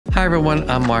Hi everyone,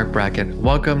 I'm Marc Brackett.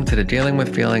 Welcome to the Dealing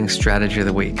with Feelings Strategy of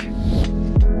the Week.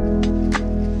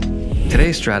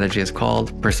 Today's strategy is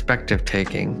called perspective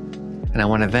taking, and I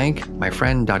want to thank my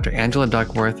friend Dr. Angela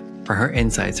Duckworth for her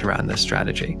insights around this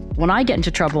strategy. When I get into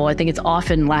trouble, I think it's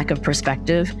often lack of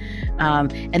perspective.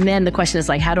 And then the question is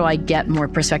like, how do I get more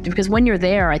perspective? Because when you're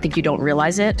there, I think you don't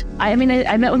realize it. I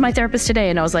met with my therapist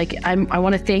today and I was like, I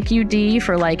want to thank you, Dee,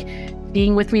 for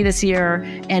being with me this year.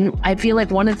 And I feel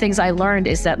like one of the things I learned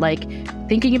is that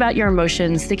thinking about your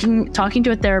emotions, talking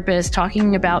to a therapist,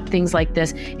 talking about things like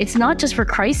this, it's not just for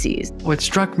crises. What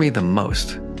struck me the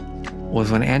most was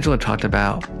when Angela talked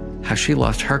about how she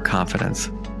lost her confidence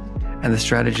and the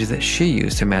strategies that she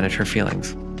used to manage her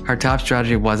feelings. Her top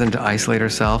strategy wasn't to isolate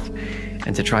herself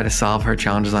and to try to solve her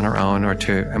challenges on her own or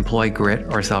to employ grit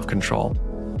or self-control.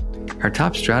 Her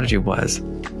top strategy was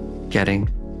getting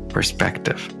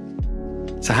perspective.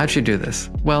 So how'd she do this?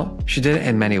 Well, she did it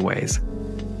in many ways.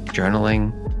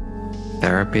 Journaling,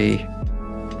 therapy,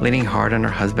 leaning hard on her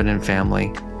husband and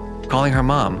family, calling her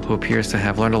mom, who appears to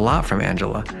have learned a lot from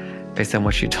Angela based on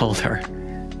what she told her.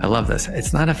 I love this.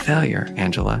 It's not a failure,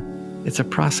 Angela. It's a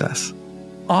process.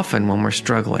 Often when we're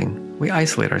struggling, we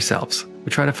isolate ourselves.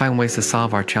 We try to find ways to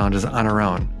solve our challenges on our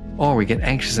own, or we get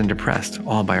anxious and depressed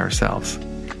all by ourselves.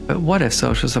 But what if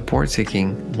social support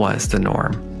seeking was the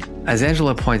norm? As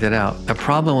Angela pointed out, the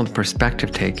problem with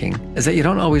perspective taking is that you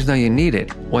don't always know you need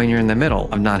it when you're in the middle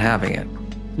of not having it.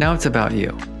 Now it's about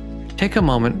you. Take a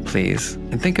moment, please,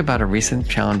 and think about a recent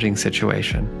challenging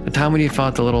situation, a time when you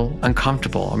felt a little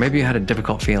uncomfortable, or maybe you had a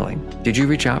difficult feeling. Did you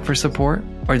reach out for support,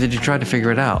 or did you try to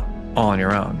figure it out all on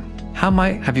your own? How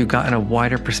might have you gotten a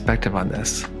wider perspective on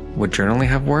this? Would journaling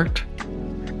have worked?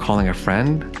 Calling a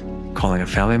friend? Calling a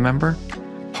family member?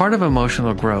 Part of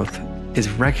emotional growth is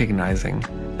recognizing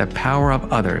the power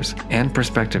of others and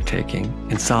perspective taking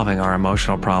in solving our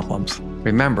emotional problems.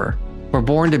 Remember, we're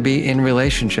born to be in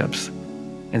relationships,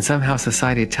 and somehow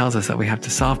society tells us that we have to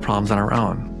solve problems on our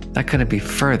own. That couldn't be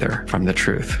further from the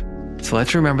truth. So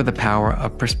let's remember the power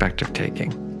of perspective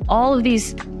taking. All of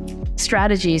these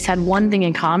strategies had one thing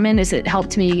in common, is it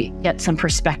helped me get some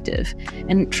perspective.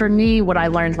 And for me, what I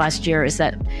learned last year is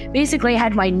that basically I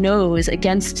had my nose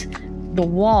against the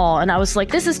wall and I was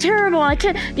like, this is terrible, I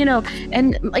can't,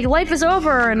 and life is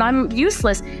over and I'm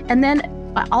useless. And then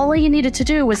all you needed to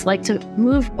do was to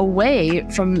move away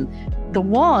from the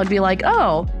wall and be like,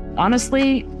 oh,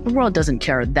 honestly, the world doesn't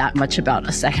care that much about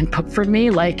a second book for me.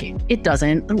 It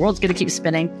doesn't. The world's going to keep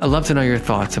spinning. I'd love to know your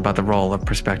thoughts about the role of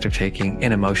perspective taking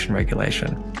in emotion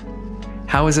regulation.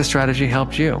 How has this strategy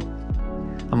helped you?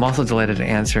 I'm also delighted to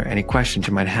answer any questions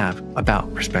you might have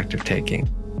about perspective taking.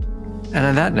 And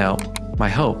on that note, my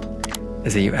hope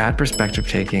is that you add perspective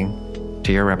taking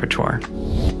to your repertoire.